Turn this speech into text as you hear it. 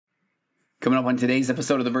Coming up on today's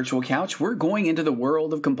episode of The Virtual Couch, we're going into the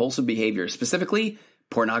world of compulsive behavior, specifically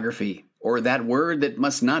pornography, or that word that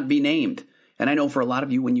must not be named. And I know for a lot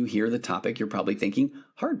of you, when you hear the topic, you're probably thinking,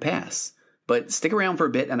 hard pass. But stick around for a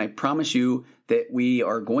bit, and I promise you that we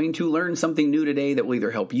are going to learn something new today that will either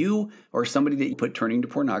help you or somebody that you put turning to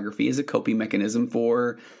pornography as a coping mechanism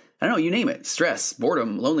for, I don't know, you name it, stress,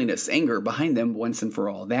 boredom, loneliness, anger, behind them once and for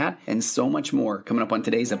all. That and so much more coming up on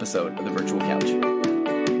today's episode of The Virtual Couch.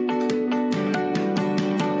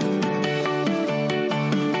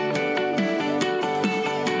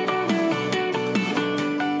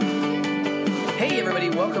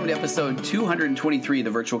 Welcome to episode 223 of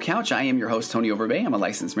The Virtual Couch. I am your host, Tony Overbay. I'm a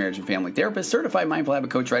licensed marriage and family therapist, certified mindful habit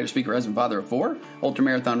coach, writer, speaker, husband, father of four,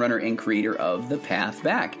 ultramarathon runner, and creator of The Path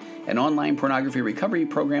Back, an online pornography recovery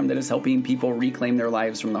program that is helping people reclaim their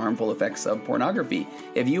lives from the harmful effects of pornography.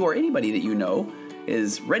 If you or anybody that you know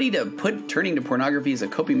is ready to put turning to pornography as a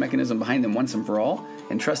coping mechanism behind them once and for all,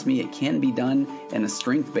 and trust me, it can be done in a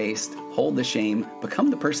strength-based, hold the shame, become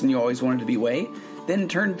the person you always wanted to be way, then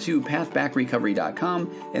turn to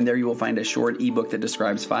pathbackrecovery.com, and there you will find a short ebook that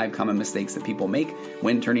describes 5 common mistakes that people make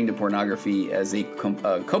when turning to pornography as a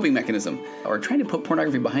coping mechanism, or trying to put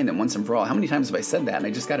pornography behind them once and for all. How many times have I said that and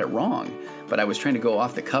I just got it wrong? But I was trying to go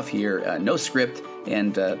off the cuff here, no script,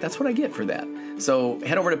 and that's what I get for that. So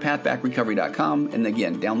head over to pathbackrecovery.com, and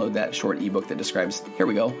again, download that short ebook that describes, here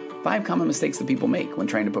we go, 5 common mistakes that people make when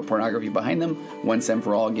trying to put pornography behind them once and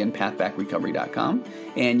for all. Again, pathbackrecovery.com.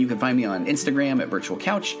 And you can find me on Instagram at Virtual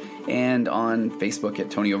Couch and on Facebook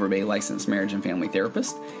at Tony Overbay, licensed marriage and family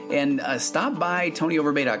therapist. And stop by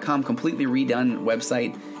tonyoverbay.com, completely redone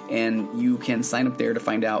website, and you can sign up there to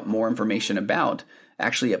find out more information about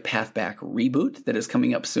actually a Path Back reboot that is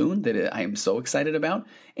coming up soon that I am so excited about,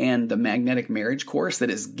 and the magnetic marriage course that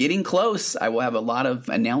is getting close. I will have a lot of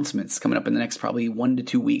announcements coming up in the next probably 1 to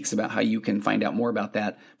 2 weeks about how you can find out more about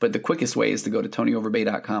that. But the quickest way is to go to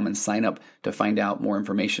tonyoverbay.com and sign up to find out more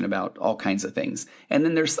information about all kinds of things. And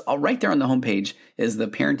then there's right there on the homepage is the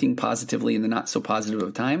Parenting Positively in the Not So Positive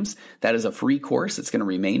of Times. That is a free course. It's going to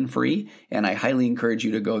remain free, and I highly encourage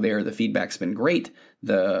you to go there. The feedback's been great.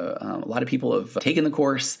 A lot of people have taken the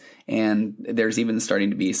course, and there's even starting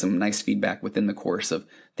to be some nice feedback within the course of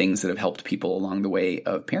things that have helped people along the way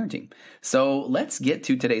of parenting. So let's get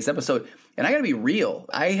to today's episode. And I got to be real.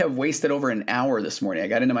 I have wasted over an hour this morning. I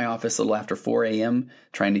got into my office a little after 4 a.m.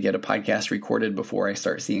 trying to get a podcast recorded before I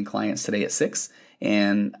start seeing clients today at 6.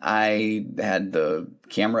 And I had the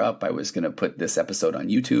camera up. I was going to put this episode on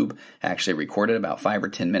YouTube. I actually recorded about 5 or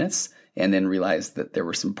 10 minutes and then realized that there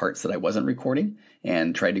were some parts that I wasn't recording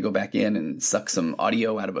and tried to go back in and suck some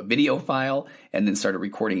audio out of a video file and then started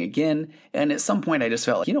recording again. And at some point I just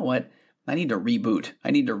felt like, you know what? I need to reboot.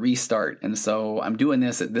 I need to restart. And so I'm doing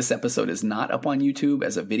this. This episode is not up on YouTube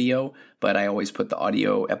as a video, but I always put the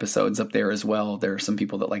audio episodes up there as well. There are some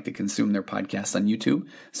people that like to consume their podcasts on YouTube.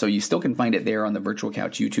 So you still can find it there on the Virtual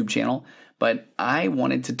Couch YouTube channel. But I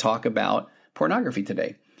wanted to talk about pornography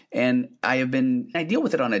today. And I deal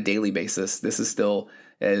with it on a daily basis. This is still,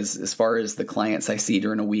 as far as the clients I see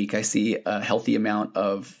during a week, I see a healthy amount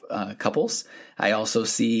of couples. I also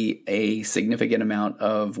see a significant amount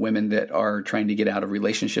of women that are trying to get out of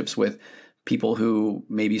relationships with people who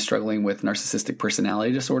may be struggling with narcissistic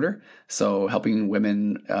personality disorder. So helping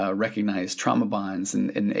women recognize trauma bonds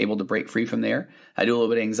and able to break free from there. I do a little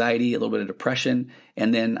bit of anxiety, a little bit of depression,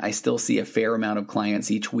 and then I still see a fair amount of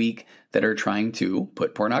clients each week that are trying to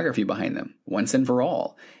put pornography behind them once and for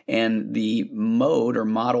all. And the mode or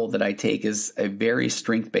model that I take is a very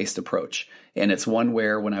strength-based approach. And it's one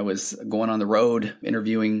where when I was going on the road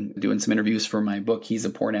doing some interviews for my book, He's a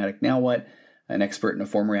Porn Addict, Now What? An expert and a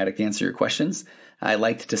former addict to answer your questions. I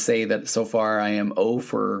liked to say that so far I am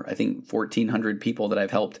for, I think, 1,400 people that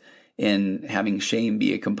I've helped in having shame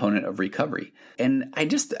be a component of recovery. And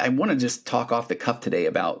I want to just talk off the cuff today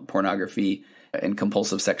about pornography and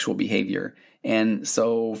compulsive sexual behavior. And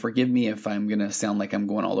so forgive me if I'm going to sound like I'm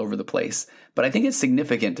going all over the place. But I think it's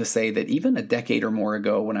significant to say that even a decade or more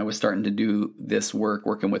ago, when I was starting to do this work,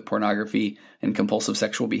 working with pornography and compulsive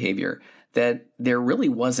sexual behavior, that there really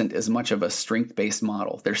wasn't as much of a strength-based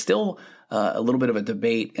model. There's still a little bit of a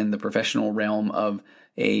debate in the professional realm of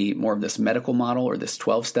more of this medical model or this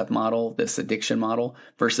 12-step model, this addiction model,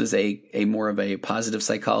 versus a more of a positive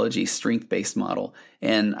psychology strength-based model.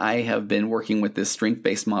 And I have been working with this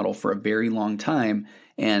strength-based model for a very long time,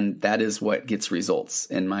 and that is what gets results,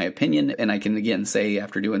 in my opinion. And I can again say,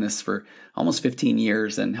 after doing this for almost 15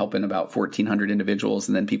 years and helping about 1,400 individuals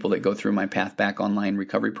and then people that go through my Path Back online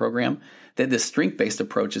recovery program, that this strength-based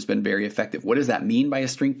approach has been very effective. What does that mean by a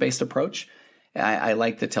strength-based approach? I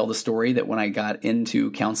like to tell the story that when I got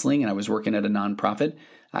into counseling and I was working at a nonprofit,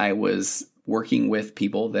 I was working with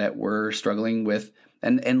people that were struggling with,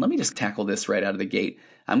 and let me just tackle this right out of the gate.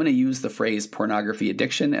 I'm going to use the phrase pornography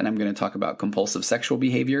addiction, and I'm going to talk about compulsive sexual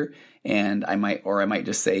behavior, and I might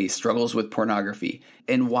just say struggles with pornography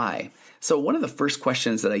and why. So one of the first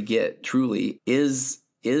questions that I get truly is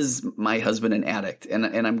my husband an addict? And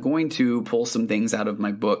I'm going to pull some things out of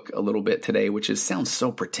my book a little bit today, which sounds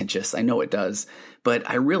so pretentious. I know it does, but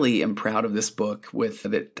I really am proud of this book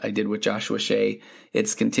that I did with Joshua Shea.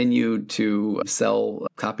 It's continued to sell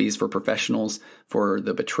copies for professionals, for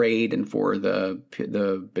the betrayed and for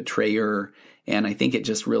the betrayer. And I think it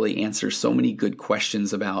just really answers so many good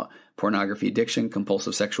questions about pornography addiction,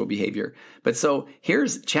 compulsive sexual behavior. But so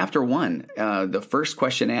here's chapter 1. The first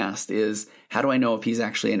question asked is, how do I know if he's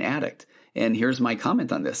actually an addict? And here's my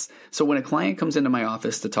comment on this. So when a client comes into my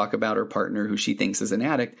office to talk about her partner who she thinks is an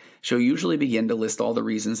addict, she'll usually begin to list all the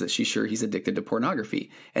reasons that she's sure he's addicted to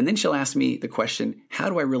pornography. And then she'll ask me the question, how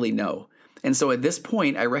do I really know? And so at this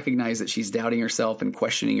point, I recognize that she's doubting herself and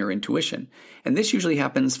questioning her intuition. And this usually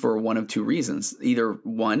happens for one of two reasons. Either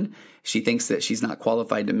one, she thinks that she's not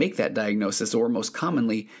qualified to make that diagnosis, or most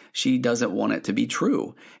commonly, she doesn't want it to be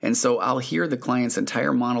true. And so I'll hear the client's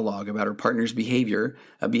entire monologue about her partner's behavior,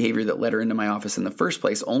 a behavior that led her into my office in the first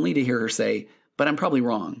place, only to hear her say, but I'm probably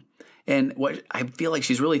wrong. And what I feel like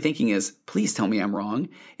she's really thinking is, please tell me I'm wrong.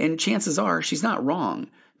 And chances are she's not wrong.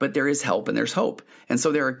 But there is help and there's hope. And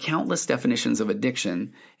so there are countless definitions of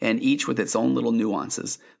addiction, and each with its own little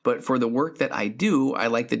nuances. But for the work that I do, I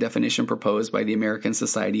like the definition proposed by the American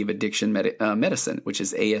Society of Addiction Medicine, which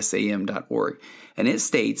is ASAM.org. And it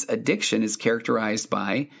states addiction is characterized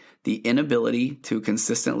by the inability to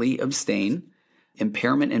consistently abstain,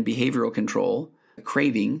 impairment in behavioral control,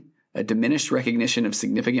 craving, a diminished recognition of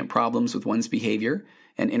significant problems with one's behavior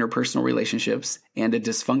and interpersonal relationships, and a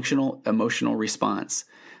dysfunctional emotional response.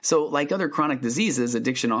 So like other chronic diseases,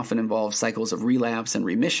 addiction often involves cycles of relapse and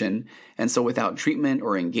remission. And so without treatment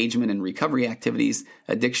or engagement in recovery activities,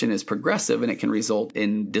 addiction is progressive and it can result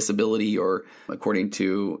in disability or, according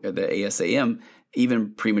to the ASAM,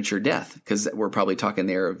 even premature death, because we're probably talking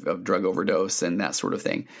there of drug overdose and that sort of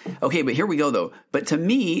thing. Okay, but here we go though. But to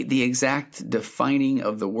me, the exact defining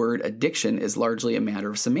of the word addiction is largely a matter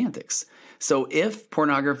of semantics. So if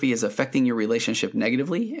pornography is affecting your relationship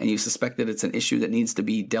negatively and you suspect that it's an issue that needs to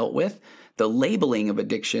be dealt with, the labeling of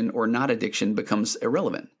addiction or not addiction becomes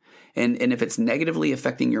irrelevant. And if it's negatively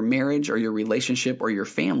affecting your marriage or your relationship or your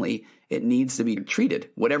family, it needs to be treated,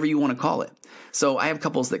 whatever you want to call it. So I have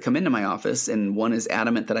couples that come into my office and one is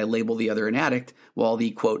adamant that I label the other an addict, while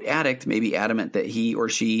the quote addict may be adamant that he or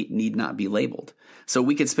she need not be labeled. So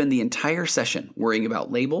we could spend the entire session worrying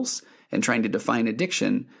about labels and trying to define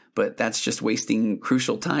addiction, but that's just wasting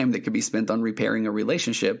crucial time that could be spent on repairing a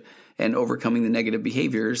relationship and overcoming the negative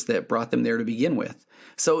behaviors that brought them there to begin with.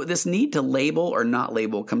 So this need to label or not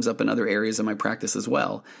label comes up in other areas of my practice as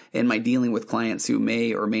well, in my dealing with clients who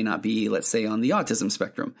may or may not be, let's say, on the autism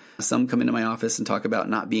spectrum. Some come into my office and talk about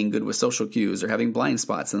not being good with social cues or having blind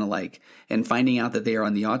spots and the like, and finding out that they are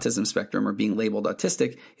on the autism spectrum or being labeled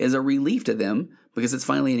autistic is a relief to them because it's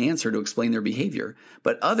finally an answer to explain their behavior.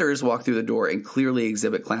 But others walk through the door and clearly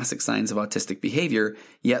exhibit classic signs of autistic behavior,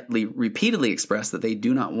 yet repeatedly express that they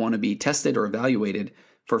do not want to be tested or evaluated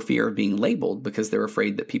for fear of being labeled because they're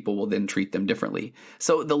afraid that people will then treat them differently.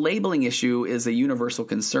 So the labeling issue is a universal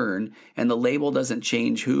concern, and the label doesn't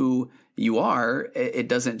change who you are. It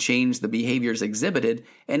doesn't change the behaviors exhibited,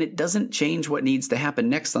 and it doesn't change what needs to happen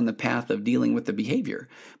next on the path of dealing with the behavior.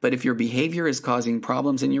 But if your behavior is causing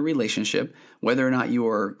problems in your relationship, whether or not you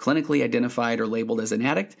are clinically identified or labeled as an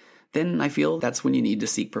addict, then I feel that's when you need to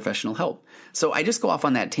seek professional help. So I just go off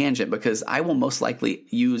on that tangent because I will most likely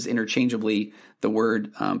use interchangeably the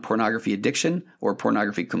word pornography addiction or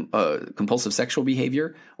pornography compulsive sexual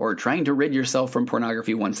behavior, or trying to rid yourself from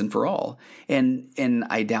pornography once and for all. And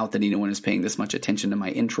I doubt that anyone is paying this much attention to my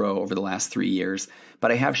intro over the last 3 years,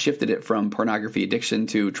 but I have shifted it from pornography addiction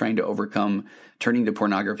to trying to overcome turning to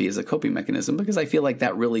pornography as a coping mechanism, because I feel like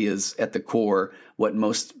that really is at the core what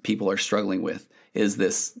most people are struggling with. Is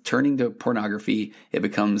this turning to pornography, it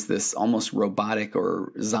becomes this almost robotic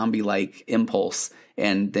or zombie-like impulse,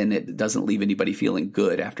 and then it doesn't leave anybody feeling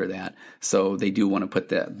good after that. So they do want to put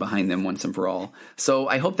that behind them once and for all. So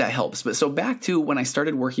I hope that helps. But so back to when I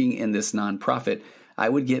started working in this nonprofit, I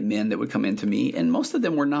would get men that would come into me, and most of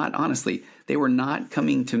them were not, honestly, they were not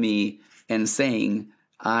coming to me and saying,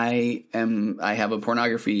 I have a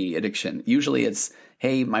pornography addiction. Usually it's,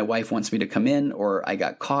 hey, my wife wants me to come in, or I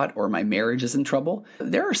got caught, or my marriage is in trouble.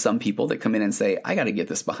 There are some people that come in and say, I got to get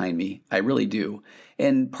this behind me. I really do.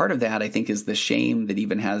 And part of that, I think, is the shame that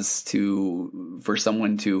even has for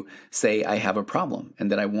someone to say, I have a problem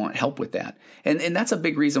and that I want help with that. And that's a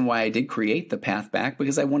big reason why I did create the Path Back,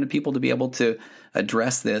 because I wanted people to be able to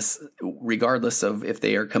address this regardless of if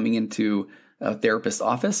they are coming into a therapist's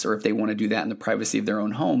office or if they want to do that in the privacy of their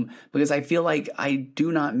own home, because I feel like I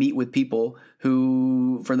do not meet with people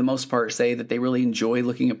who, for the most part, say that they really enjoy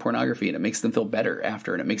looking at pornography and it makes them feel better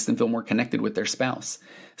after and it makes them feel more connected with their spouse.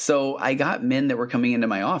 So I got men that were coming into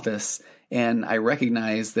my office, and I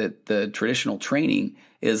recognized that the traditional training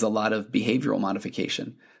is a lot of behavioral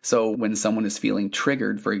modification. So when someone is feeling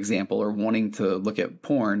triggered, for example, or wanting to look at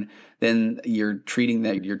porn, then you're teaching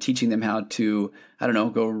them how to, I don't know,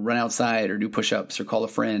 go run outside or do push-ups or call a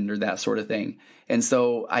friend or that sort of thing. And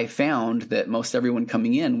so I found that most everyone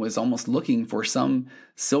coming in was almost looking for some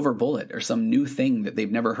silver bullet or some new thing that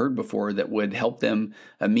they've never heard before that would help them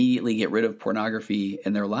immediately get rid of pornography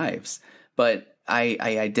in their lives. But I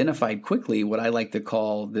identified quickly what I like to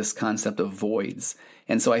call this concept of voids.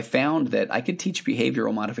 And so I found that I could teach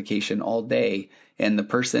behavioral modification all day, and the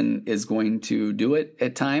person is going to do it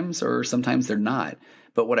at times, or sometimes they're not.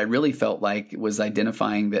 But what I really felt like was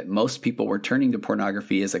identifying that most people were turning to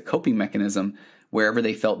pornography as a coping mechanism wherever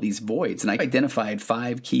they felt these voids. And I identified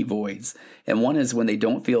 5 key voids. And one is when they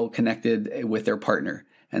don't feel connected with their partner.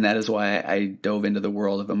 And that is why I dove into the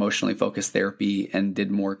world of emotionally focused therapy and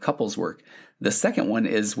did more couples work. The second one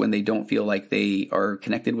is when they don't feel like they are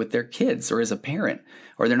connected with their kids or as a parent,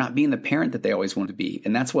 or they're not being the parent that they always want to be.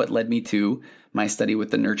 And that's what led me to my study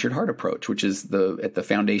with the Nurtured Heart approach, which is at the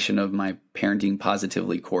foundation of my Parenting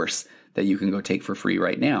Positively course that you can go take for free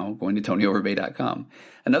right now, going to TonyOverbay.com.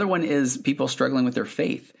 Another one is people struggling with their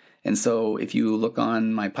faith. And so if you look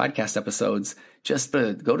on my podcast episodes, just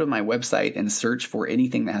go to my website and search for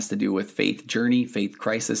anything that has to do with faith journey, faith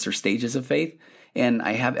crisis, or stages of faith. And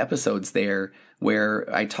I have episodes there where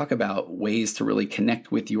I talk about ways to really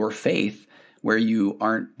connect with your faith, where you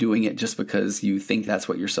aren't doing it just because you think that's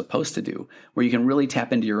what you're supposed to do, where you can really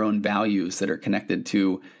tap into your own values that are connected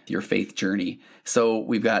to your faith journey. So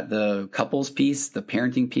we've got the couples piece, the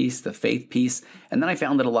parenting piece, the faith piece. And then I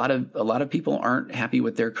found that a lot of people aren't happy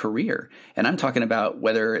with their career. And I'm talking about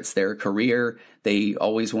whether it's their career, they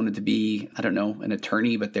always wanted to be, I don't know, an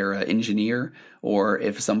attorney, but they're an engineer, or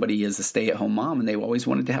if somebody is a stay-at-home mom and they always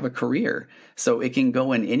wanted to have a career. So it can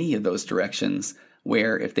go in any of those directions,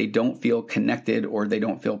 where if they don't feel connected or they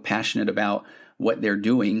don't feel passionate about what they're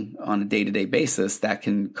doing on a day-to-day basis, that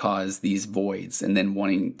can cause these voids, and then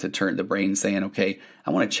wanting to turn the brain saying, okay,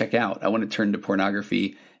 I want to check out. I want to turn to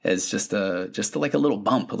pornography as just like a little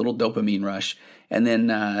bump, a little dopamine rush. And then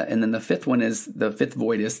the fifth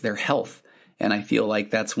void is their health. And I feel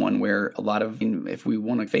like that's one where if we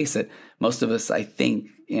want to face it, most of us, I think,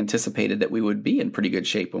 anticipated that we would be in pretty good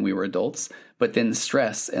shape when we were adults. But then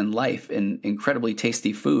stress and life and incredibly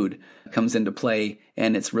tasty food comes into play.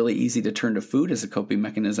 And it's really easy to turn to food as a coping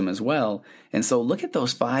mechanism as well. And so look at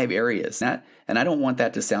those 5 areas. And I don't want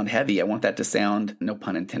that to sound heavy. I want that to sound, no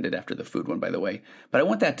pun intended after the food one, by the way. But I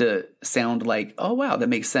want that to sound like, oh, wow, that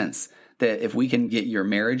makes sense. That if we can get your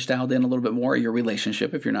marriage dialed in a little bit more, your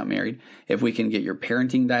relationship, if you're not married, if we can get your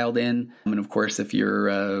parenting dialed in, and of course, if you're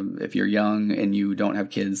young and you don't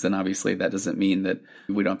have kids, then obviously that doesn't mean that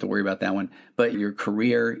we don't have to worry about that one. But your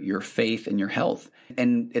career, your faith, and your health.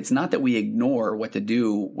 And it's not that we ignore what to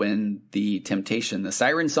do when the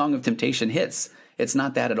siren song of temptation hits. It's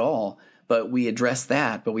not that at all. But we address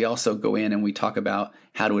that, but we also go in and we talk about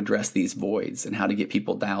how to address these voids and how to get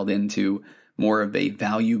people dialed into more of a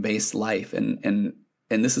value-based life. And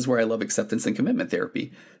this is where I love acceptance and commitment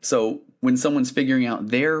therapy. So when someone's figuring out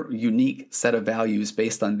their unique set of values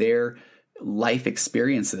based on their life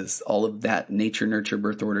experiences, all of that nature, nurture,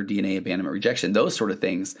 birth order, DNA, abandonment, rejection, those sort of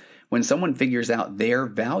things, when someone figures out their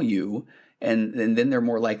value, and then they're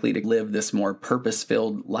more likely to live this more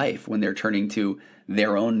purpose-filled life when they're turning to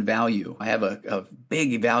their own value. I have a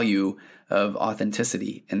big value of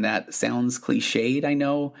authenticity, and that sounds cliched, I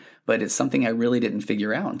know, but it's something I really didn't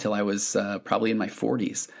figure out until I was probably in my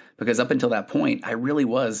 40s, because up until that point, I really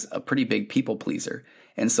was a pretty big people pleaser.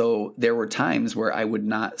 And so there were times where I would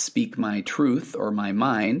not speak my truth or my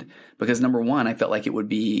mind because, number one, I felt like it would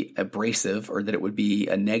be abrasive or that it would be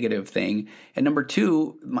a negative thing. And number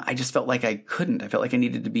two, I just felt like I couldn't. I felt like I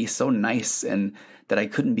needed to be so nice and that I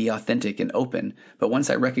couldn't be authentic and open. But once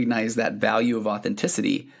I recognized that value of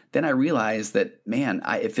authenticity, then I realized that, man,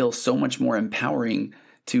 it feels so much more empowering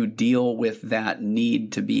to deal with that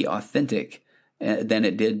need to be authentic than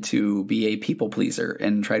it did to be a people pleaser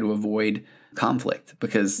and try to avoid conflict,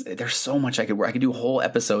 because there's so much I could do whole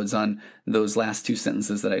episodes on those last two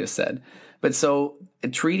sentences that I just said. But so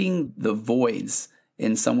treating the voids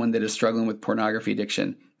in someone that is struggling with pornography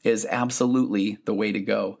addiction is absolutely the way to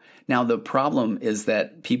go. Now, the problem is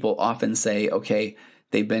that people often say, okay,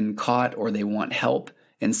 they've been caught or they want help.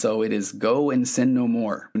 And so it is go and sin no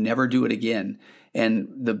more, never do it again. And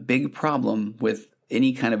the big problem with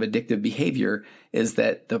any kind of addictive behavior is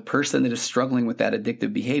that the person that is struggling with that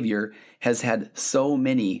addictive behavior has had so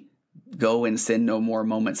many go and sin no more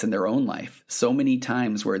moments in their own life, so many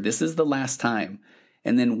times where this is the last time.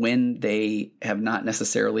 And then when they have not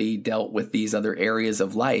necessarily dealt with these other areas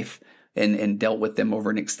of life and dealt with them over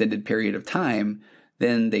an extended period of time,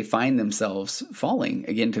 then they find themselves falling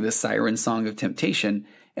again to this siren song of temptation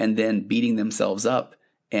and then beating themselves up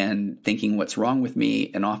and thinking what's wrong with me,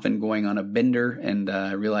 and often going on a bender. And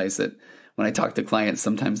I realize that when I talk to clients,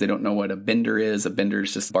 sometimes they don't know what a bender is. A bender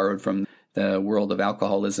is just borrowed from the world of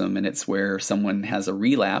alcoholism, and it's where someone has a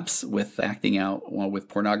relapse with acting out with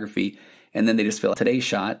pornography, and then they just feel today's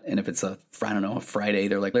shot. And if it's a Friday,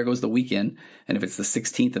 they're like, there goes the weekend. And if it's the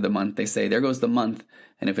 16th of the month, they say, there goes the month.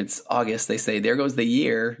 And if it's August, they say, there goes the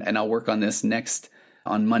year, and I'll work on this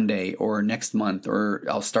on Monday or next month, or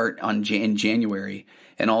I'll start in January.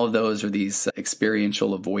 And all of those are these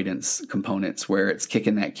experiential avoidance components where it's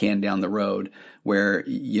kicking that can down the road, where,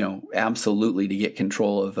 absolutely to get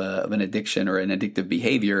control of an addiction or an addictive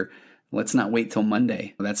behavior, let's not wait till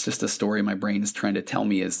Monday. That's just a story my brain is trying to tell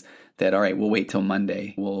me, is that, all right, we'll wait till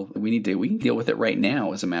Monday. We can deal with it right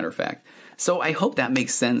now, as a matter of fact. So I hope that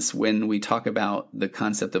makes sense when we talk about the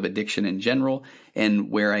concept of addiction in general,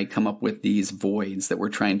 and where I come up with these voids that we're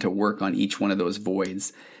trying to work on each one of those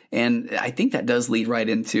voids. And I think that does lead right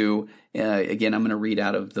into, again, I'm going to read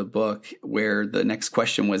out of the book where the next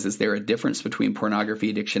question was, is there a difference between pornography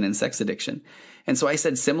addiction and sex addiction? And so I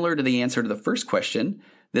said, similar to the answer to the first question,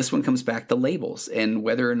 this one comes back to labels and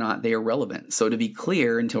whether or not they are relevant. So to be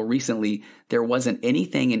clear, until recently, there wasn't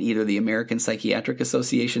anything in either the American Psychiatric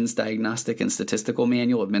Association's Diagnostic and Statistical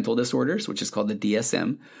Manual of Mental Disorders, which is called the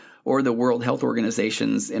DSM, or the World Health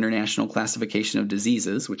Organization's International Classification of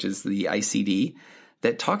Diseases, which is the ICD,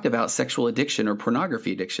 that talked about sexual addiction or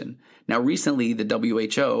pornography addiction. Now, recently, the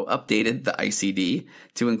WHO updated the ICD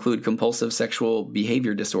to include compulsive sexual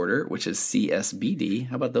behavior disorder, which is CSBD.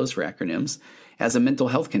 How about those for acronyms? As a mental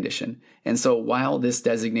health condition. And so while this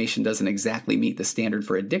designation doesn't exactly meet the standard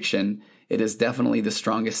for addiction, it is definitely the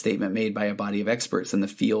strongest statement made by a body of experts in the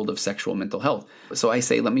field of sexual mental health. So I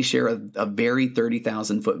say, let me share a very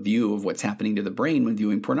 30,000-foot view of what's happening to the brain when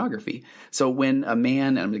viewing pornography. So when a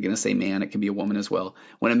man, and I'm going to say man, it can be a woman as well,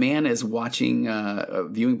 when a man is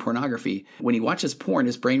viewing pornography, when he watches porn,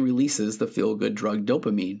 his brain releases the feel-good drug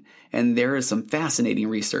dopamine. And there is some fascinating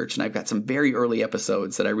research, and I've got some very early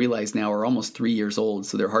episodes that I realize now are almost 3 years old,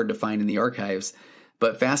 so they're hard to find in the archives,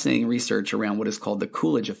 but fascinating research around what is called the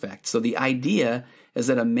Coolidge effect. So the idea is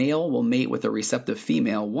that a male will mate with a receptive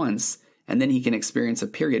female once, and then he can experience a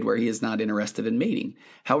period where he is not interested in mating.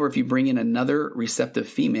 However, if you bring in another receptive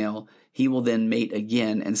female, he will then mate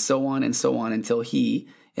again, and so on until he,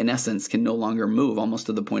 in essence, can no longer move, almost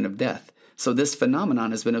to the point of death. So this phenomenon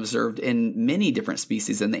has been observed in many different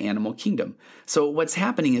species in the animal kingdom. So what's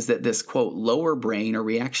happening is that this, quote, lower brain or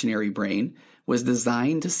reactionary brain was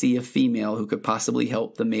designed to see a female who could possibly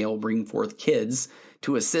help the male bring forth kids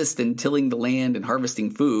to assist in tilling the land and harvesting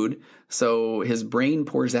food. So his brain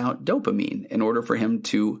pours out dopamine in order for him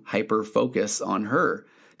to hyper-focus on her,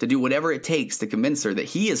 to do whatever it takes to convince her that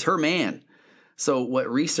he is her man. So what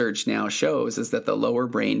research now shows is that the lower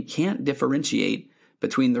brain can't differentiate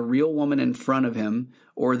between the real woman in front of him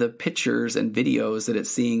or the pictures and videos that it's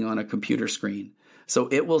seeing on a computer screen. So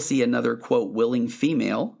it will see another, quote, willing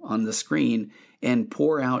female on the screen and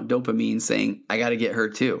pour out dopamine saying, I got to get her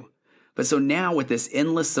too. But so now with this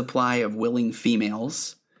endless supply of willing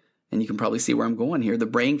females, and you can probably see where I'm going here, the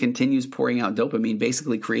brain continues pouring out dopamine,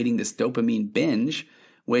 basically creating this dopamine binge,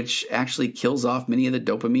 which actually kills off many of the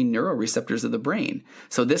dopamine neuroreceptors of the brain.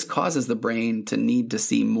 So this causes the brain to need to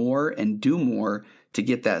see more and do more to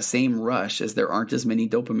get that same rush, as there aren't as many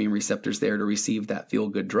dopamine receptors there to receive that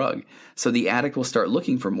feel-good drug. So the addict will start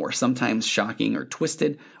looking for more, sometimes shocking or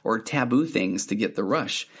twisted or taboo things to get the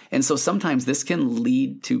rush. And so sometimes this can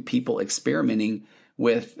lead to people experimenting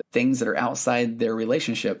with things that are outside their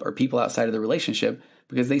relationship or people outside of the relationship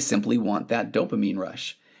because they simply want that dopamine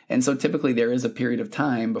rush. And so typically there is a period of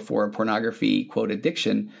time before a pornography, quote,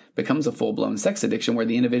 addiction becomes a full-blown sex addiction where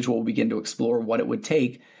the individual will begin to explore what it would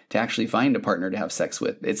take to actually find a partner to have sex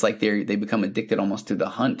with. It's like they become addicted almost to the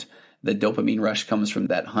hunt the dopamine rush comes from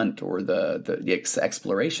that hunt or the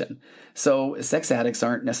exploration. So sex addicts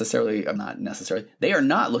aren't they are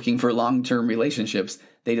not looking for long-term relationships.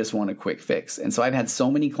 They just want a quick fix. And so I've had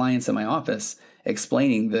so many clients in my office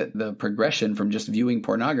explaining the progression from just viewing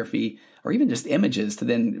pornography or even just images to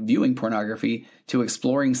then viewing pornography to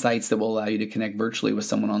exploring sites that will allow you to connect virtually with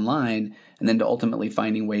someone online and then to ultimately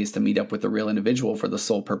finding ways to meet up with a real individual for the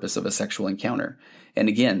sole purpose of a sexual encounter. And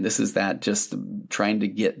again, this is that just trying to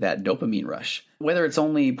get that dopamine rush. Whether it's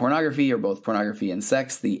only pornography or both pornography and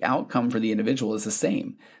sex, the outcome for the individual is the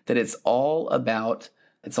same, that it's all about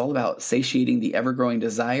satiating the ever-growing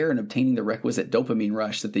desire and obtaining the requisite dopamine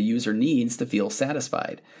rush that the user needs to feel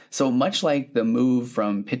satisfied. So much like the move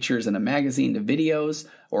from pictures in a magazine to videos,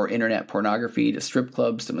 or internet pornography to strip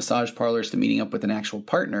clubs to massage parlors to meeting up with an actual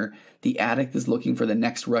partner, the addict is looking for the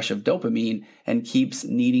next rush of dopamine and keeps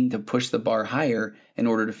needing to push the bar higher in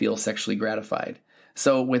order to feel sexually gratified.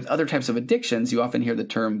 So with other types of addictions, you often hear the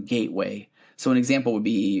term gateway. So an example would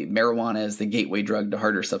be marijuana as the gateway drug to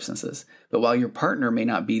harder substances. But while your partner may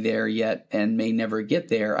not be there yet and may never get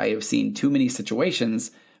there, I have seen too many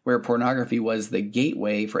situations where pornography was the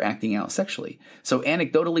gateway for acting out sexually. So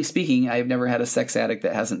anecdotally speaking, I have never had a sex addict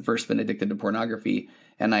that hasn't first been addicted to pornography.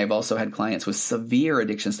 And I have also had clients with severe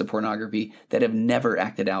addictions to pornography that have never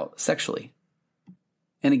acted out sexually.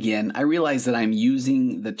 And again, I realize that I'm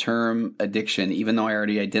using the term addiction, even though I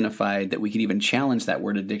already identified that we could even challenge that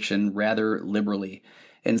word addiction rather liberally.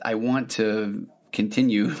 And I want to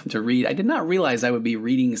continue to read. I did not realize I would be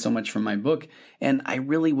reading so much from my book. And I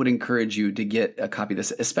really would encourage you to get a copy of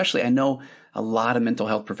this. Especially, I know a lot of mental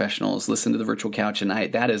health professionals listen to the Virtual Couch, and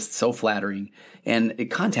that is so flattering.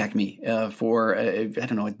 And contact me for a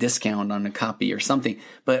discount on a copy or something.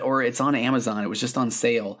 Or it's on Amazon. It was just on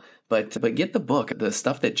sale. But get the book. The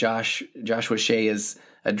stuff that Joshua Shea has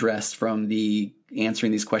addressed from the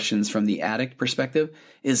answering these questions from the addict perspective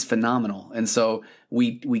is phenomenal. And so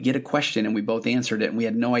we get a question and we both answered it, and we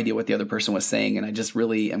had no idea what the other person was saying. And I just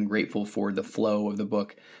really am grateful for the flow of the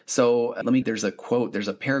book. So there's a quote, there's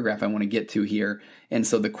a paragraph I want to get to here. And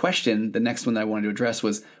so the question, the next one that I wanted to address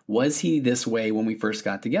was he this way when we first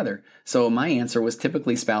got together? So my answer was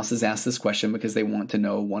typically spouses ask this question because they want to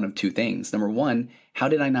know one of two things. Number one, how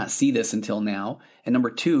did I not see this until now? And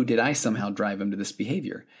number two, did I somehow drive him to this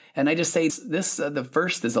behavior? And I just say this, the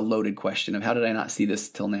first is a loaded question of how did I not see this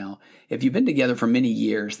till now? If you've been together for many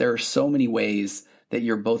years, there are so many ways that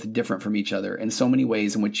you're both different from each other and so many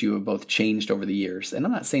ways in which you have both changed over the years. And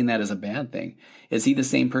I'm not saying that as a bad thing. Is he the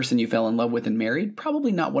same person you fell in love with and married?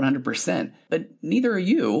 Probably not 100%, but neither are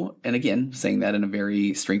you. And again, saying that in a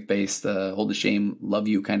very strength-based, hold the shame, love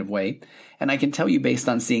you kind of way. And I can tell you based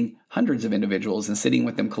on seeing hundreds of individuals and sitting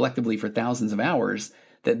with them collectively for thousands of hours,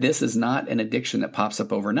 that this is not an addiction that pops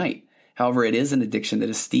up overnight. However, it is an addiction that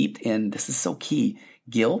is steeped in, this is so key,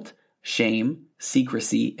 guilt, shame,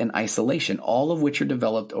 secrecy, and isolation, all of which are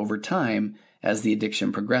developed over time as the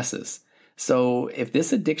addiction progresses. So if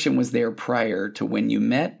this addiction was there prior to when you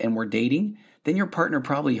met and were dating, then your partner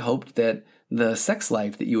probably hoped that the sex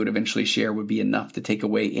life that you would eventually share would be enough to take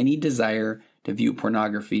away any desire to view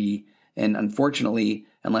pornography. And unfortunately,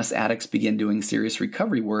 unless addicts begin doing serious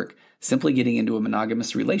recovery work, simply getting into a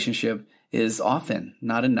monogamous relationship is often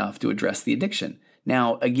not enough to address the addiction.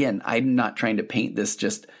 Now, again, I'm not trying to paint this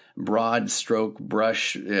just broad stroke,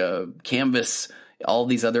 brush, canvas, all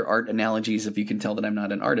these other art analogies, if you can tell that I'm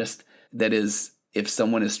not an artist. That is, if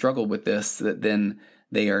someone has struggled with this, then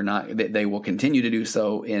they will continue to do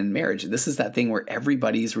so in marriage. This is that thing where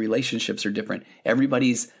everybody's relationships are different.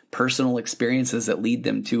 Everybody's personal experiences that lead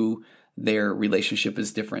them to their relationship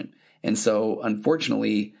is different. And so,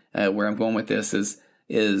 unfortunately, where I'm going with this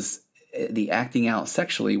is the acting out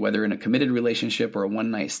sexually, whether in a committed relationship or a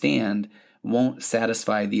one-night stand, won't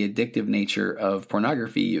satisfy the addictive nature of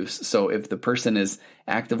pornography use. So if the person is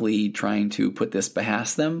actively trying to put this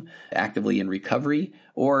past them, actively in recovery,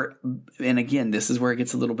 and again, this is where it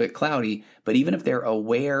gets a little bit cloudy, but even if they're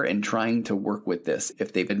aware and trying to work with this,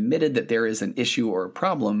 if they've admitted that there is an issue or a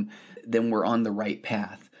problem, then we're on the right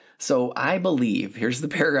path. So I believe, here's the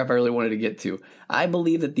paragraph I really wanted to get to. I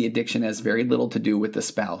believe that the addiction has very little to do with the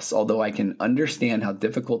spouse, although I can understand how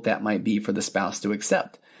difficult that might be for the spouse to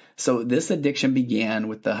accept. So this addiction began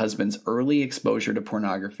with the husband's early exposure to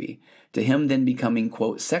pornography, to him then becoming,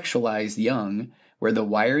 quote, sexualized young, where the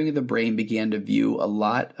wiring of the brain began to view a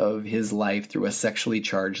lot of his life through a sexually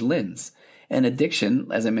charged lens. And addiction,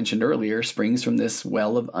 as I mentioned earlier, springs from this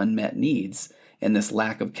well of unmet needs and this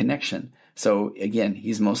lack of connection. So again,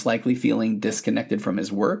 he's most likely feeling disconnected from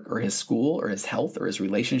his work or his school or his health or his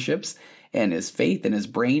relationships, and his faith and his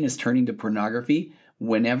brain is turning to pornography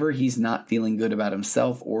whenever he's not feeling good about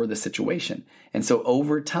himself or the situation. And so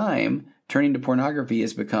over time, turning to pornography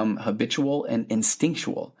has become habitual and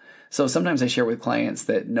instinctual. So sometimes I share with clients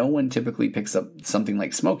that no one typically picks up something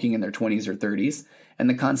like smoking in their 20s or 30s, and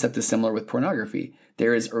the concept is similar with pornography.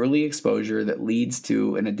 There is early exposure that leads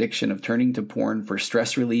to an addiction of turning to porn for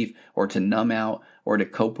stress relief or to numb out or to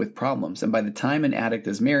cope with problems. And by the time an addict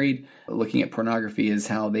is married, looking at pornography is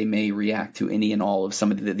how they may react to any and all of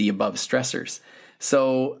some of the above stressors.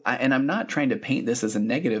 So, and I'm not trying to paint this as a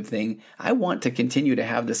negative thing. I want to continue to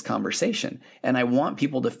have this conversation. And I want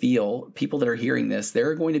people to feel, people that are hearing this,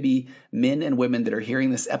 there are going to be men and women that are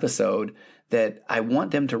hearing this episode that I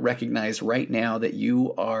want them to recognize right now that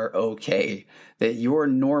you are okay, that you're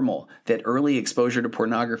normal, that early exposure to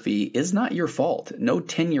pornography is not your fault. No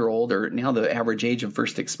 10-year-old, or now the average age of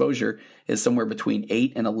first exposure is somewhere between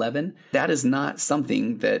 8 and 11. That is not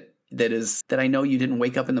something that I know you didn't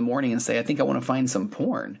wake up in the morning and say, I think I want to find some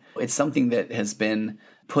porn. It's something that has been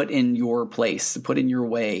put in your place, put in your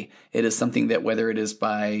way. It is something that, whether it is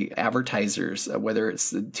by advertisers, whether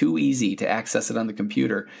it's too easy to access it on the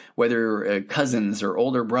computer, whether cousins or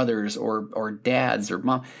older brothers or dads or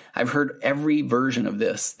mom, I've heard every version of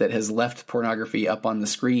this that has left pornography up on the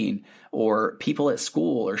screen, or people at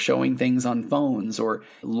school are showing things on phones, or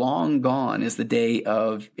long gone is the day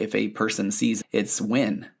of if a person sees it's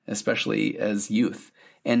when, especially as youth.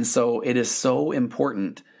 And so it is so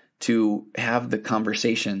important to have the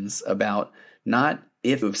conversations about not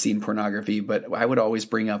if you've seen pornography, but I would always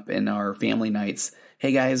bring up in our family nights,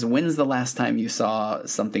 hey guys, when's the last time you saw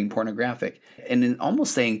something pornographic? And then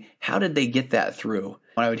almost saying, how did they get that through?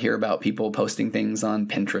 When I would hear about people posting things on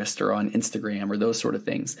Pinterest or on Instagram or those sort of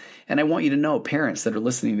things. And I want you to know, parents that are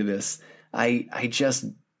listening to this, I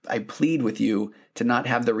plead with you to not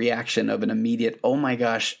have the reaction of an immediate, oh my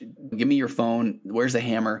gosh, give me your phone. Where's the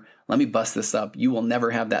hammer? Let me bust this up. You will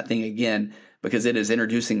never have that thing again because it is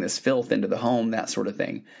introducing this filth into the home, that sort of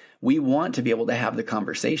thing. We want to be able to have the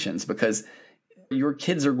conversations because your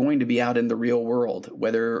kids are going to be out in the real world,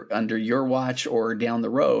 whether under your watch or down the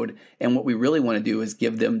road. And what we really want to do is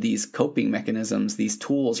give them these coping mechanisms, these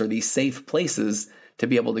tools, or these safe places to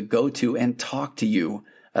be able to go to and talk to you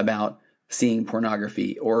about seeing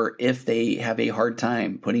pornography, or if they have a hard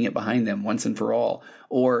time putting it behind them once and for all,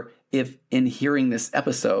 or if in hearing this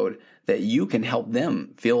episode that you can help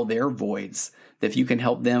them fill their voids, that if you can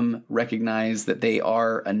help them recognize that they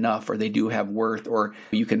are enough or they do have worth, or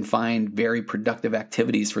you can find very productive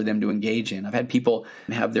activities for them to engage in. I've had people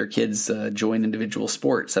have their kids join individual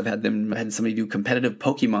sports. I had somebody do competitive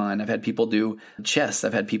Pokemon. I've had people do chess.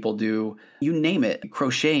 I've had people do, you name it,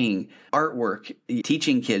 crocheting, artwork,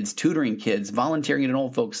 teaching kids, tutoring kids, volunteering in an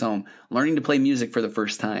old folks home, learning to play music for the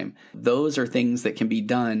first time. Those are things that can be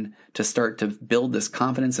done to start to build this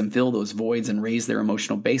confidence and fill those voids and raise their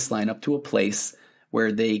emotional baseline up to a place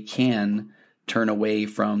where they can turn away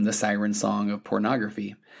from the siren song of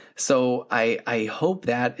pornography. So I hope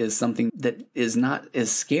that is something that is not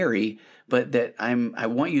as scary, but that I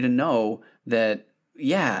want you to know that,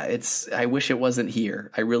 yeah, I wish it wasn't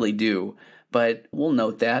here. I really do. But we'll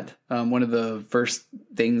note that. One of the first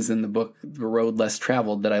things in the book, The Road Less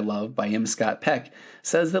Traveled, that I love by M. Scott Peck,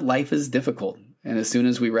 says that life is difficult. And as soon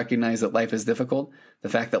as we recognize that life is difficult, the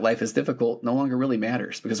fact that life is difficult no longer really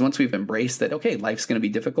matters. Because once we've embraced that, okay, life's going to be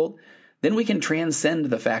difficult, then we can transcend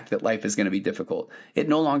the fact that life is going to be difficult. It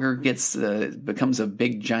no longer becomes a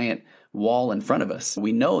big, giant wall in front of us.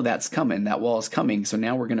 We know that's coming. That wall is coming. So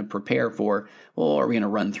now we're going to prepare for, well, are we going to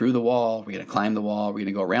run through the wall? Are we going to climb the wall? Are we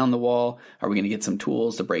going to go around the wall? Are we going to get some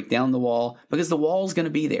tools to break down the wall? Because the wall is going to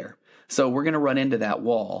be there. So we're going to run into that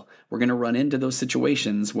wall. We're going to run into those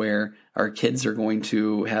situations where our kids are going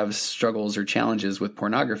to have struggles or challenges with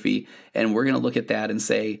pornography. And we're going to look at that and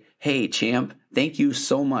say, hey, champ, thank you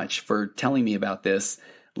so much for telling me about this.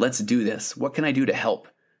 Let's do this. What can I do to help?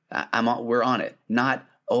 We're on it. Not,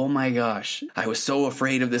 oh my gosh, I was so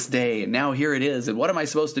afraid of this day. And now here it is. And what am I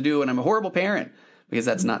supposed to do? And I'm a horrible parent, because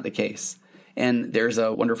that's not the case. And there's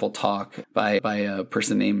a wonderful talk by a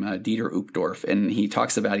person named Dieter Uchtdorf, and he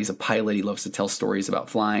talks about, he's a pilot, he loves to tell stories about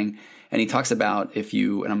flying, and he talks about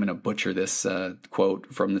and I'm going to butcher this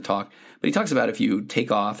quote from the talk, but he talks about if you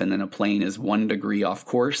take off and then a plane is 1 degree off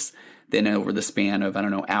course, then over the span of,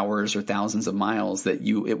 hours or thousands of miles, that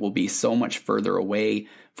it will be so much further away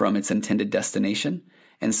from its intended destination.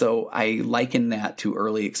 And so I liken that to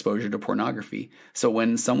early exposure to pornography. So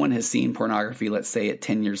when someone has seen pornography, let's say at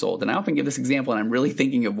 10 years old, and I often give this example, and I'm really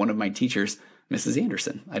thinking of one of my teachers, Mrs.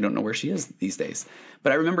 Anderson. I don't know where she is these days.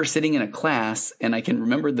 But I remember sitting in a class, and I can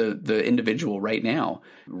remember the individual right now,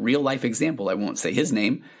 real life example. I won't say his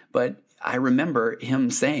name, but I remember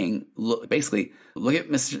him saying, look, basically, look at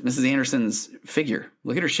Mrs. Anderson's figure.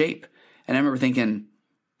 Look at her shape. And I remember thinking,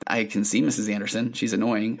 I can see Mrs. Anderson. She's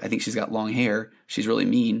annoying. I think she's got long hair. She's really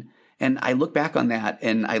mean. And I look back on that,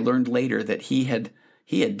 and I learned later that he had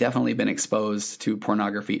definitely been exposed to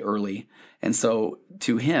pornography early. And so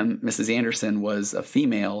to him, Mrs. Anderson was a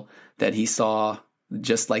female that he saw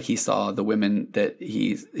just like he saw the women that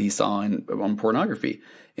he saw on pornography.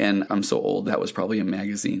 And I'm so old, that was probably a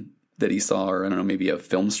magazine that he saw, or I don't know, maybe a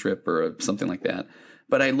film strip or something like that.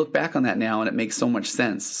 But I look back on that now and it makes so much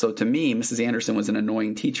sense. So to me, Mrs. Anderson was an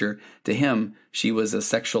annoying teacher. To him, she was a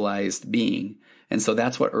sexualized being. And so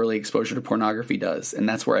that's what early exposure to pornography does. And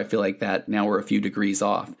that's where I feel like that now we're a few degrees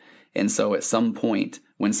off. And so at some point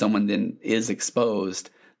when someone then is exposed,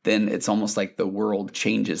 then it's almost like the world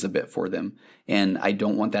changes a bit for them. And I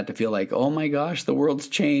don't want that to feel like, oh my gosh, the world's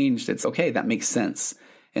changed. It's okay. That makes sense.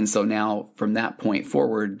 And so now from that point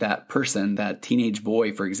forward, that person, that teenage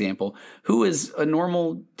boy, for example, who is a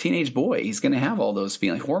normal teenage boy, he's going to have all those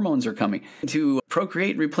feelings. Hormones are coming to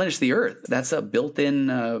procreate and replenish the earth. That's a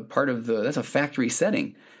built-in part of that's a factory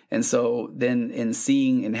setting. And so then in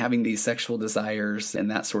seeing and having these sexual desires and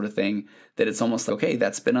that sort of thing, that it's almost like, okay,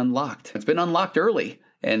 that's been unlocked. It's been unlocked early.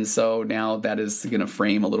 And so now that is going to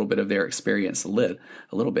frame a little bit of their experience, a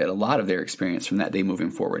lot of their experience from that day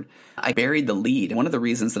moving forward. I buried the lead. One of the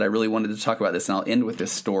reasons that I really wanted to talk about this, and I'll end with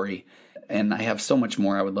this story, and I have so much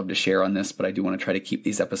more I would love to share on this, but I do want to try to keep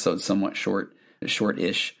these episodes somewhat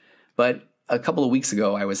short-ish. But a couple of weeks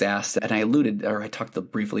ago, I was asked, and I talked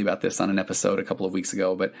briefly about this on an episode a couple of weeks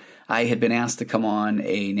ago, but I had been asked to come on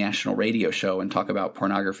a national radio show and talk about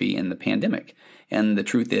pornography in the pandemic. And the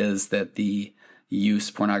truth is that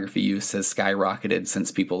pornography use has skyrocketed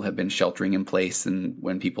since people have been sheltering in place, and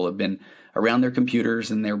when people have been around their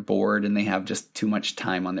computers and they're bored and they have just too much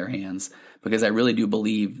time on their hands. Because I really do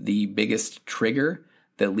believe the biggest trigger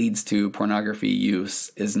that leads to pornography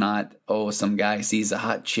use is not, some guy sees a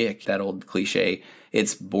hot chick, that old cliche.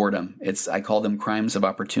 It's boredom. I call them crimes of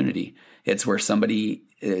opportunity. It's where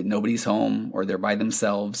nobody's home or they're by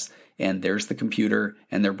themselves and there's the computer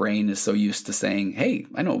and their brain is so used to saying, hey,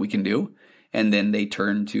 I know what we can do. And then they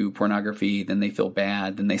turn to pornography, then they feel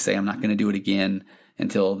bad, then they say, I'm not going to do it again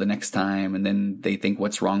until the next time. And then they think,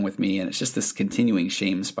 what's wrong with me? And it's just this continuing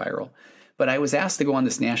shame spiral. But I was asked to go on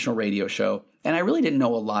this national radio show, and I really didn't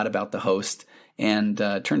know a lot about the host. And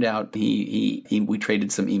turned out we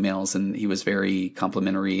traded some emails, and he was very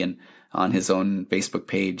complimentary, and on his own Facebook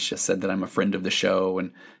page said that I'm a friend of the show.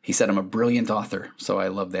 And he said I'm a brilliant author. So I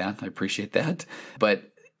love that. I appreciate that. But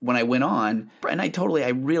when I went on, and I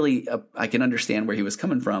can understand where he was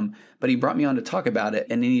coming from, but he brought me on to talk about it.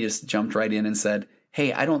 And then he just jumped right in and said,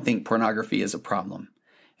 hey, I don't think pornography is a problem.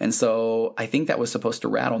 And so I think that was supposed to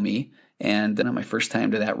rattle me. And then on my first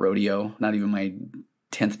time to that rodeo, not even my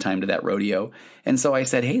 10th time to that rodeo. And so I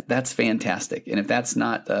said, hey, that's fantastic. And if that's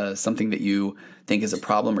not something that you think is a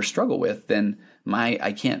problem or struggle with, then I'm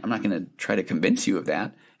not going to try to convince you of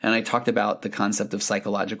that. And I talked about the concept of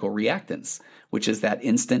psychological reactance, which is that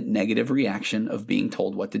instant negative reaction of being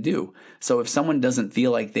told what to do. So if someone doesn't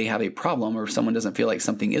feel like they have a problem, or if someone doesn't feel like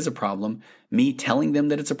something is a problem, me telling them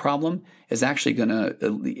that it's a problem is actually going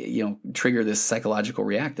to, trigger this psychological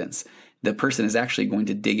reactance. The person is actually going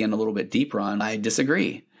to dig in a little bit deeper on, I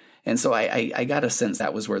disagree. And so I got a sense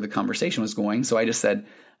that was where the conversation was going. So I just said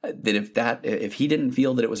that if he didn't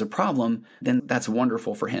feel that it was a problem, then that's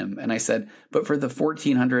wonderful for him. And I said, but for the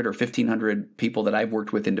 1,400 or 1,500 people that I've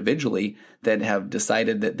worked with individually that have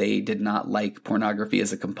decided that they did not like pornography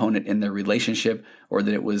as a component in their relationship, or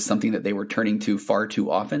that it was something that they were turning to far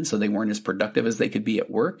too often, so they weren't as productive as they could be at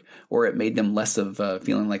work, or it made them less of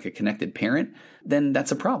feeling like a connected parent, then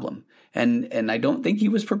that's a problem. And I don't think he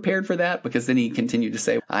was prepared for that, because then he continued to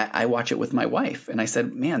say, I watch it with my wife. And I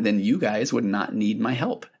said, man, then you guys would not need my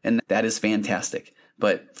help. And that is fantastic.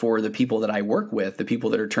 But for the people that I work with, the people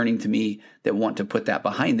that are turning to me that want to put that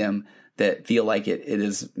behind them, that feel like it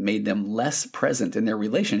has made them less present in their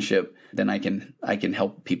relationship, then I can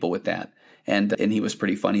help people with that. And he was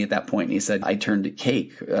pretty funny at that point. And he said, I turned to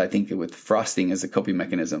cake, I think with frosting as a coping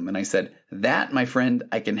mechanism. And I said, that, my friend,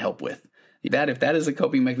 I can help with. That if that is a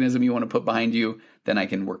coping mechanism you want to put behind you, then I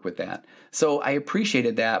can work with that. So I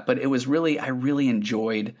appreciated that, but I really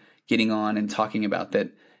enjoyed getting on and talking about that.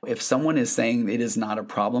 If someone is saying it is not a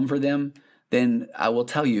problem for them, then I will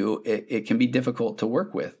tell you it can be difficult to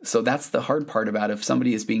work with. So that's the hard part about if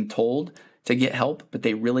somebody is being told to get help, but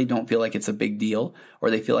they really don't feel like it's a big deal, or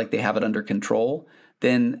they feel like they have it under control,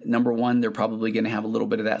 then number one, they're probably going to have a little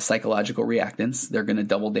bit of that psychological reactance. They're going to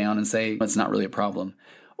double down and say, it's not really a problem.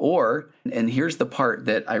 And here's the part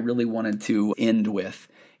that I really wanted to end with.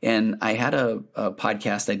 And I had a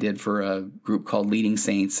podcast I did for a group called Leading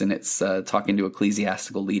Saints, and it's talking to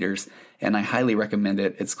ecclesiastical leaders. And I highly recommend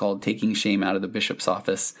it. It's called Taking Shame Out of the Bishop's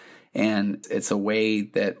Office. And it's a way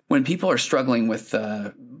that when people are struggling with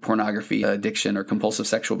pornography addiction or compulsive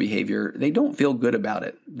sexual behavior, they don't feel good about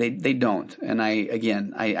it. They don't. And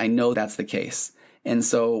I know that's the case. And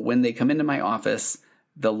so when they come into my office,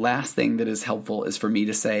 the last thing that is helpful is for me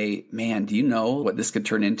to say, man, do you know what this could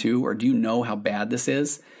turn into? Or do you know how bad this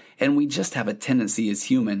is? And we just have a tendency as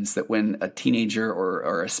humans that when a teenager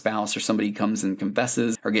or a spouse or somebody comes and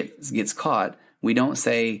confesses or gets caught, we don't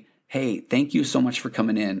say, hey, thank you so much for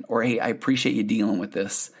coming in. Or, hey, I appreciate you dealing with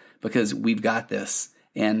this because we've got this.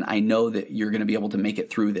 And I know that you're going to be able to make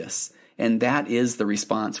it through this. And that is the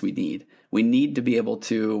response we need. We need to be able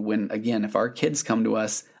to, if our kids come to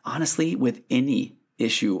us, honestly, with any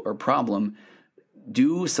issue or problem,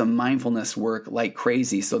 do some mindfulness work like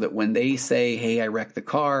crazy so that when they say, hey, I wrecked the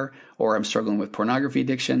car, or I'm struggling with pornography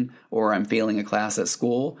addiction, or I'm failing a class at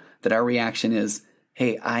school, that our reaction is,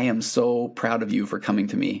 hey, I am so proud of you for coming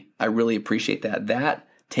to me. I really appreciate that. That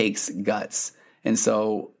takes guts. And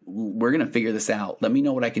so we're going to figure this out. Let me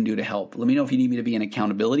know what I can do to help. Let me know if you need me to be an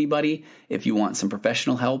accountability buddy, if you want some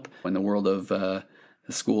professional help in the world of the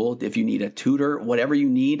school, if you need a tutor, whatever you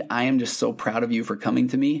need. I am just so proud of you for coming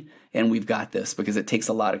to me, and we've got this, because it takes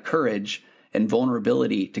a lot of courage and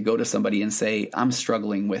vulnerability to go to somebody and say, I'm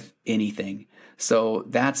struggling with anything. So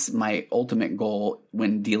that's my ultimate goal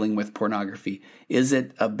when dealing with pornography. Is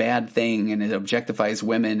it a bad thing, and it objectifies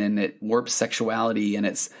women, and it warps sexuality, and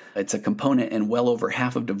it's a component in well over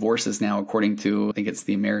half of divorces now, according to, I think it's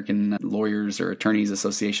the American Lawyers or Attorneys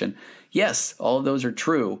Association. Yes, all of those are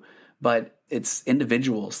true, but it's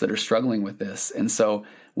individuals that are struggling with this. And so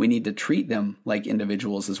we need to treat them like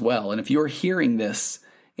individuals as well. And if you're hearing this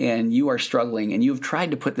and you are struggling and you've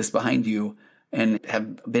tried to put this behind you and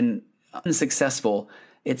have been unsuccessful,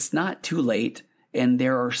 it's not too late. And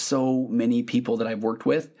there are so many people that I've worked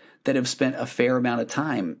with that have spent a fair amount of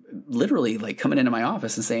time literally like coming into my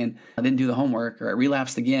office and saying, I didn't do the homework, or I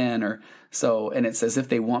relapsed again, or so. And it's as if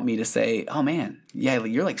they want me to say, oh man, yeah,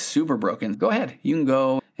 you're like super broken. Go ahead. You can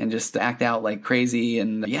go and just act out like crazy.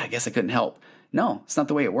 And yeah, I guess I couldn't help. No, it's not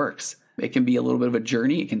the way it works. It can be a little bit of a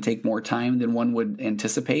journey. It can take more time than one would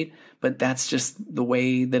anticipate, but that's just the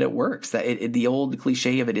way that it works. That the old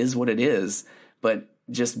cliche of it is what it is, but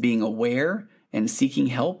just being aware and seeking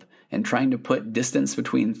help and trying to put distance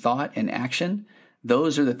between thought and action,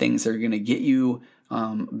 those are the things that are going to get you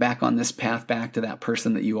back on this path back to that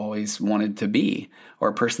person that you always wanted to be, or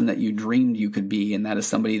a person that you dreamed you could be. And that is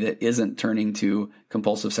somebody that isn't turning to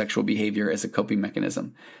compulsive sexual behavior as a coping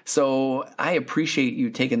mechanism. So I appreciate you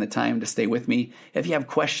taking the time to stay with me. If you have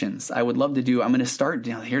questions, I would love to I'm going to start,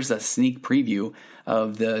 here's a sneak preview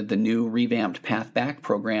of the new revamped Path Back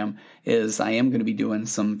program. Is I am going to be doing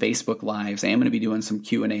some Facebook Lives. I am going to be doing some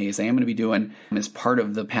Q&As. I am going to be doing, as part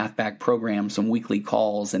of the Path Back program, some weekly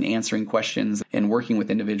calls and answering questions and working with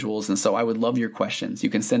individuals. And so I would love your questions. You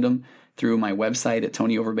can send them through my website at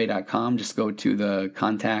tonyoverbay.com. Just go to the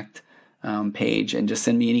contact page and just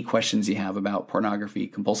send me any questions you have about pornography,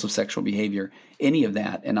 compulsive sexual behavior, any of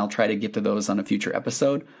that. And I'll try to get to those on a future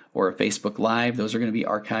episode or a Facebook Live. Those are going to be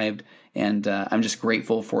archived. And I'm just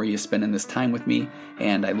grateful for you spending this time with me.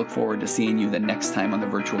 And I look forward to seeing you the next time on the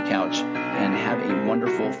virtual couch. And have a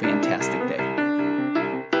wonderful, fantastic day.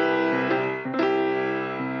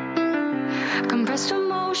 Compressed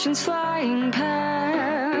emotions flying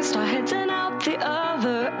past, our heads and out the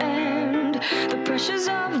other end. The pressures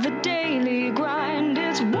of the daily grind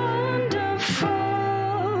is wonderful.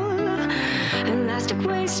 Elastic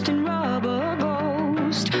waist and